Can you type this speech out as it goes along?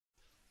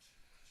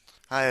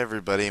Hi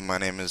everybody, my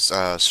name is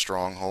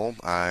Stronghold.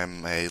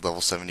 I'm a level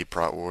 70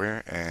 prot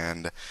warrior,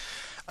 and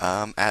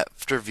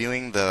after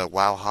viewing the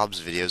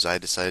WoWHobbs videos, I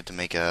decided to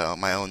make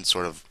my own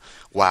sort of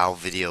WoW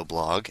video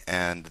blog,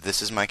 and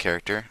this is my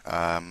character.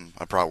 A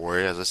prot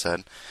warrior, as I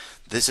said.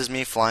 This is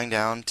me flying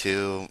down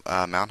to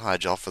Mount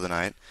Hyjal for the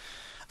night.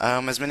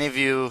 As many of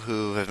you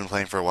who have been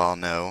playing for a while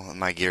know,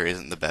 my gear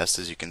isn't the best,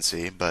 as you can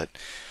see, but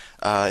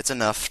it's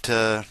enough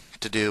to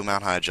do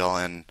Mount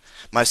Hyjal, and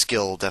my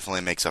skill definitely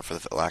makes up for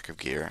the lack of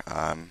gear.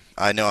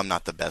 I know I'm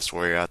not the best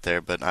warrior out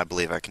there, but I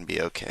believe I can be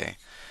okay.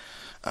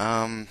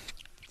 Um,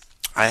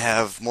 I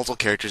have multiple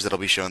characters that I'll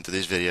be showing through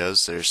these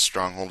videos. There's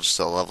Stronghold, which is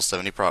a level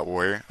 70 prot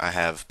warrior. I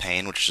have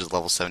Pain, which is a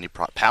level 70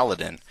 prot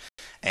paladin,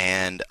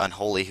 and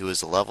Unholy, who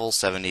is a level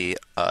 70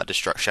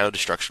 Shadow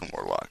Destruction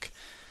warlock.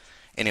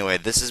 Anyway,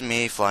 this is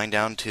me flying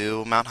down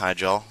to Mount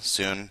Hyjal.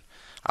 Soon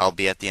I'll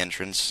be at the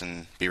entrance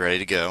and be ready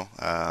to go.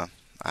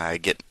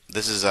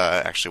 This is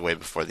actually way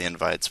before the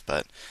invites,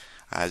 but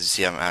as you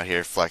see, I'm out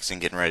here flexing,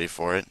 getting ready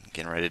for it,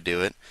 getting ready to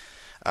do it.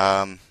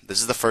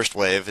 This is the first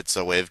wave. It's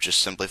a wave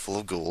just simply full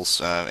of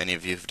ghouls. Any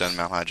of you who've done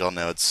Mount Hyjal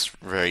know it's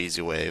a very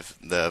easy wave.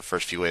 The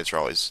first few waves are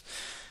always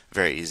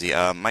very easy.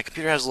 My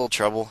computer has a little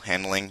trouble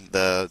handling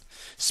the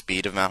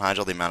speed of Mount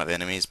Hyjal, the amount of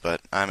enemies,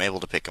 but I'm able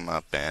to pick them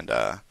up, and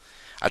I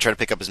try to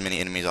pick up as many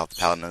enemies off the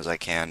paladin as I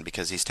can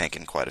because he's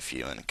tanking quite a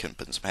few and can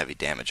put some heavy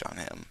damage on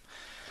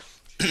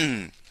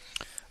him.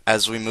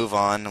 As we move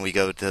on, we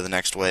go to the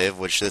next wave,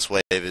 which this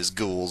wave is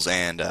ghouls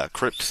and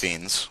crypt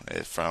fiends.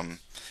 From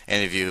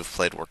any of you who've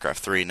played Warcraft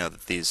 3 know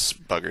that these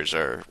buggers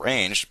are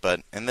ranged, but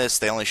in this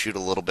they only shoot a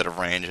little bit of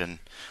range and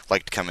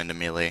like to come into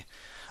melee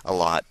a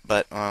lot.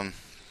 But I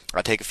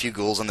take a few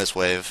ghouls on this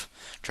wave,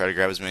 try to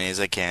grab as many as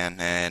I can,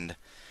 and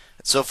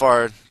so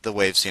far the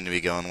waves seem to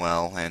be going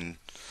well, and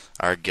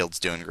our guild's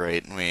doing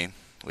great.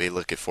 We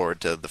look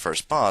forward to the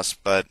first boss,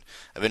 but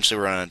eventually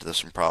we run into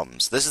some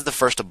problems. This is the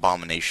first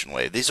abomination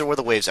wave. These are where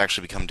the waves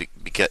actually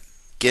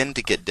begin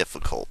to get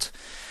difficult.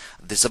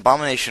 This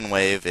abomination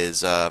wave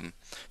is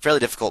fairly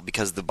difficult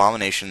because the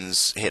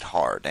abominations hit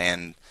hard,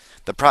 and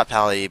the prot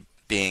pally,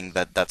 being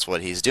that that's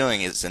what he's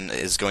doing,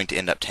 is going to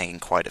end up tanking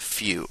quite a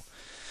few.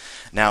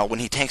 Now, when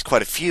he tanks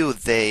quite a few,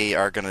 they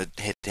are going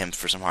to hit him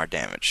for some hard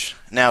damage.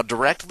 Now,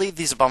 directly,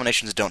 these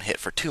abominations don't hit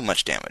for too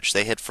much damage.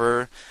 They hit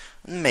for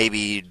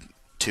maybe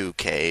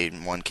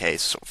 2k, 1k,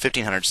 so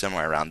 1500,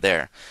 somewhere around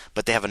there.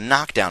 But they have a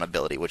knockdown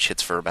ability, which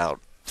hits for about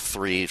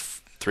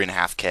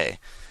 3.5k.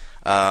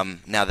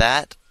 Now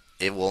that,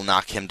 it will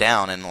knock him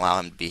down and allow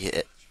him to be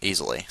hit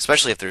easily,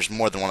 especially if there's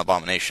more than one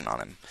abomination on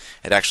him.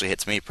 It actually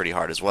hits me pretty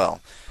hard as well.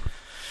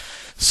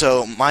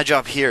 So my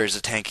job here is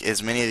to tank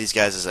as many of these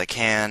guys as I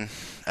can,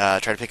 try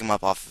to pick them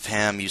up off of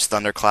him, use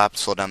Thunderclap to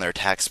slow down their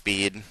attack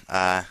speed.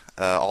 All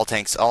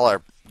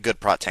our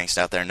good prot tanks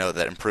out there know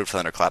that improved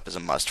Thunderclap is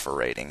a must for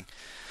raiding.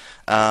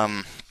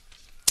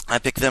 I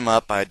pick them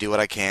up, I do what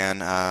I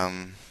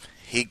can.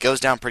 He goes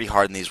down pretty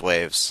hard in these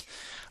waves,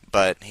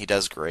 but he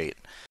does great.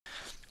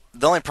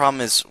 The only problem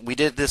is we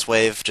did this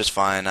wave just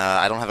fine.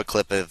 I don't have a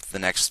clip of the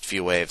next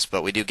few waves,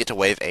 but we do get to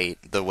wave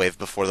 8, the wave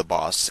before the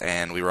boss,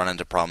 and we run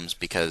into problems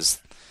because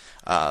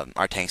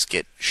our tanks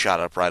get shot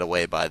up right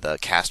away by the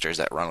casters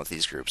that run with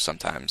these groups.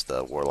 Sometimes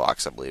the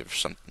warlocks, I believe,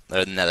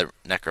 or nether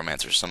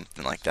necromancers,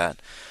 something like that.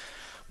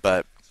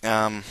 But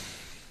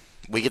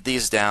we get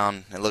these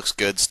down. It looks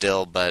good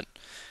still, but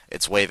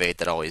it's wave 8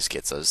 that always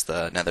gets us.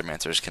 The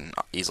nethermancers can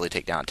easily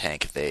take down a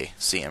tank if they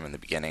see him in the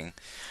beginning.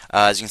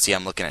 As you can see,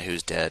 I'm looking at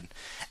who's dead.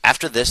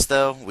 After this,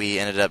 though, we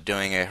ended up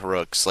doing a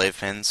heroic slave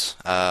pins.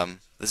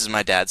 This is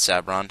my dad,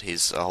 Sabron.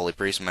 He's a holy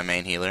priest, my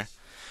main healer.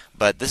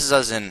 But this is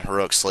us in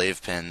heroic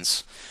slave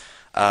pins.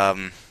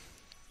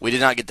 We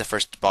did not get the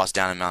first boss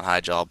down in Mount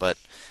Hyjal, but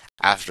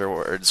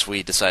afterwards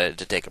we decided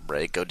to take a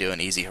break, go do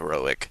an easy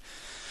heroic.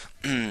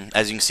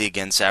 As you can see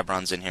again,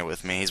 Sabron's in here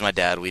with me. He's my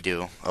dad. We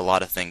do a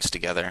lot of things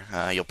together.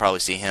 You'll probably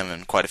see him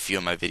in quite a few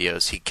of my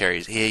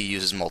videos. He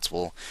uses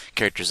multiple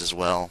characters as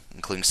well,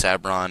 including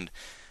Sabron,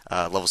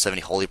 level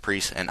 70 Holy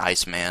Priest, and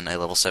Iceman, a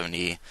level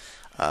 70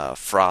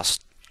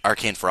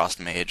 Arcane Frost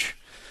Mage.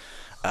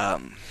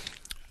 But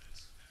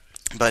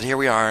here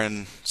we are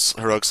in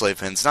Heroic Slave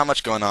Pins. Not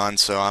much going on,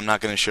 so I'm not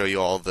going to show you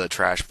all the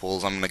trash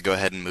pulls. I'm going to go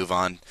ahead and move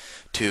on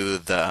to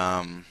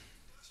the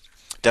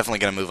definitely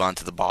going to move on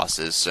to the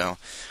bosses. So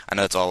I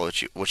know that's all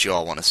what you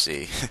all want to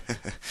see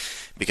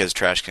because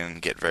trash can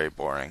get very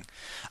boring.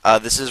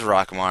 This is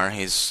Rockmar.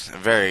 He's a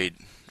very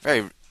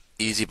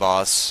easy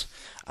boss.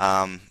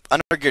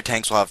 Undergear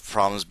tanks will have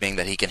problems being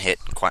that he can hit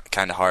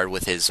kind of hard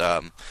with his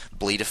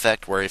bleed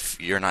effect, where if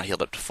you're not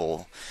healed up to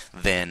full,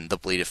 then the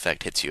bleed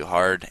effect hits you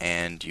hard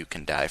and you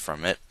can die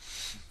from it.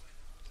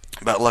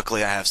 But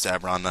luckily I have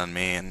Sabron on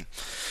me, and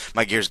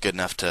my gear's good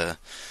enough to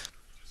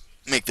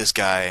make this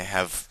guy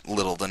have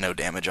little to no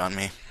damage on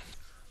me.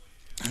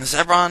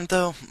 Sabron,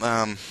 though,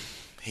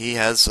 he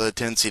has a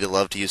tendency to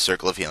love to use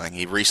Circle of Healing.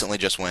 He recently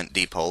just went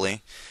Deep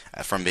Holy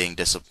from being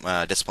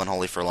Discipline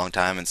Holy for a long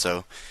time, and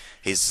so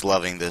he's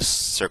loving this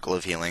Circle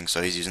of Healing,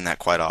 so he's using that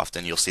quite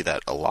often. You'll see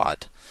that a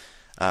lot.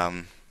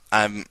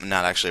 I'm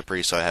not actually a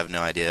priest, so I have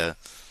no idea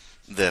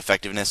the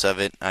effectiveness of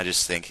it. I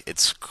just think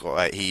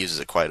he uses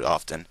it quite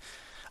often.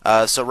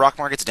 So rock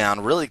market's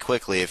down really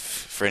quickly if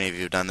for any of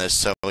you have done this.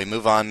 So we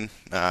move on,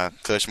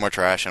 clear some more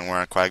trash, and we're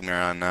on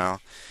Quagmire now.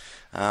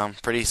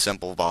 Pretty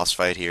simple boss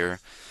fight here.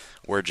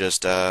 We're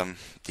just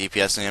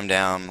DPSing him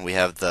down. We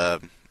have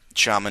the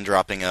shaman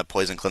dropping a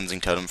poison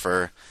cleansing totem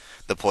for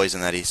the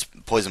poison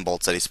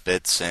bolts that he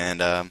spits,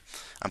 and I'm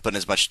putting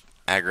as much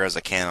aggro as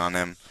I can on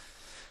him.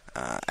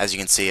 As you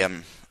can see,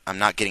 I'm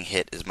not getting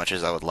hit as much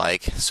as I would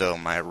like, so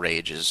my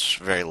rage is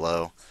very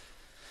low.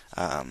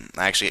 I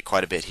actually get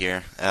quite a bit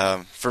here.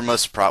 For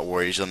most prot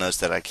warriors, you'll notice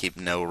that I keep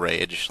no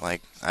rage.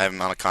 Like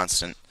I'm on a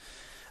constant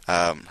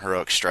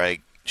heroic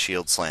strike,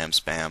 shield slam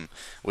spam,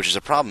 which is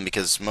a problem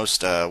because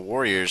most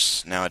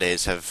warriors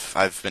nowadays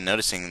I've been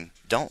noticing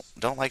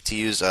don't like to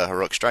use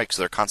heroic strike,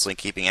 so they're constantly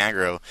keeping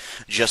aggro,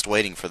 just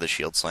waiting for the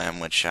shield slam,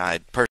 which I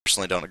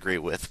personally don't agree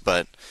with,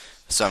 but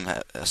some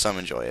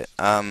enjoy it.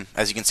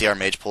 As you can see, our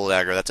mage pulled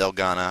aggro. That's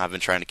Elgana. I've been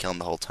trying to kill him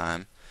the whole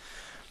time.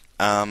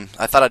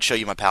 I thought I'd show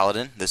you my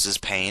paladin. This is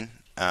Pain.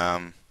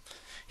 I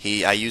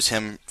use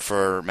him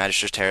for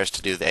Magister's Terrace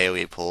to do the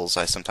AoE pulls.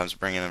 I sometimes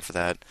bring him in for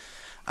that.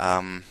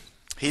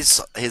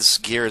 His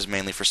gear is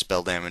mainly for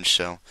spell damage,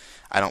 so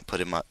I don't put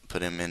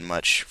him in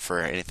much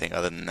for anything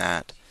other than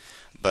that.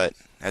 But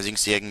as you can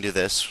see, I can do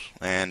this,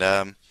 and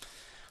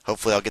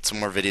hopefully I'll get some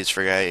more videos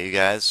for you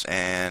guys,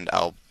 and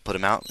I'll put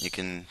them out. You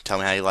can tell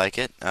me how you like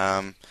it.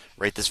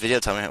 Rate this video.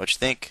 Tell me what you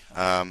think.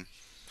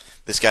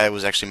 This guy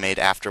was actually made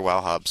after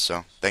WoWHobbs,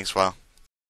 so thanks, WoW.